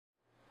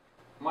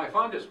My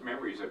fondest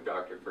memories of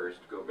Dr. First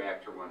go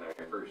back to when I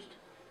first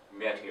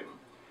met him.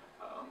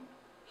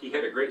 He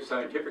had a great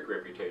scientific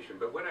reputation,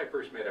 but when I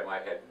first met him, I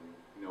had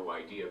no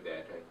idea of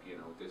that.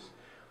 This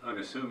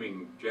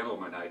unassuming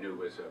gentleman I knew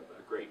was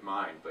a great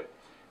mind, but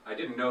I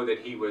didn't know that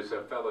he was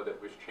a fellow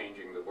that was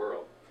changing the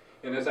world.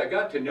 And as I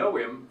got to know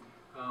him,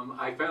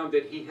 I found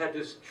that he had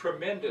this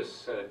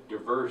tremendous,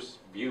 diverse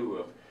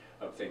view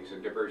of things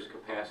in diverse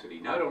capacity.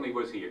 Not only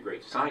was he a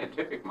great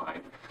scientific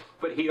mind,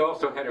 but he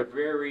also had a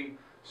very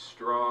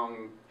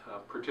strong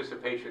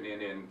participation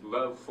in and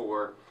love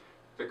for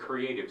the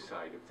creative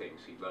side of things.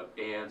 He loved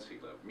dance, he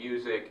loved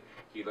music,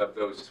 he loved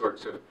those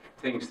sorts of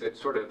things that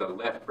sort of the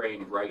left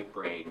brain, right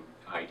brain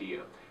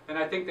idea. And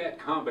I think that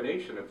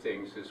combination of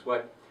things is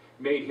what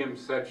made him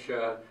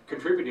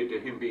contributed to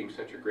him being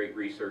such a great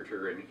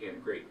researcher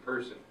and great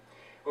person.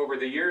 Over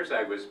the years,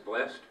 I was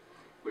blessed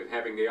with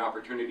having the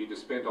opportunity to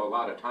spend a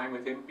lot of time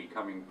with him,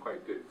 becoming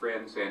quite good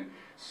friends, and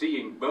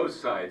seeing both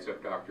sides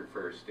of Dr.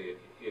 First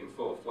in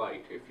full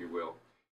flight, if you will.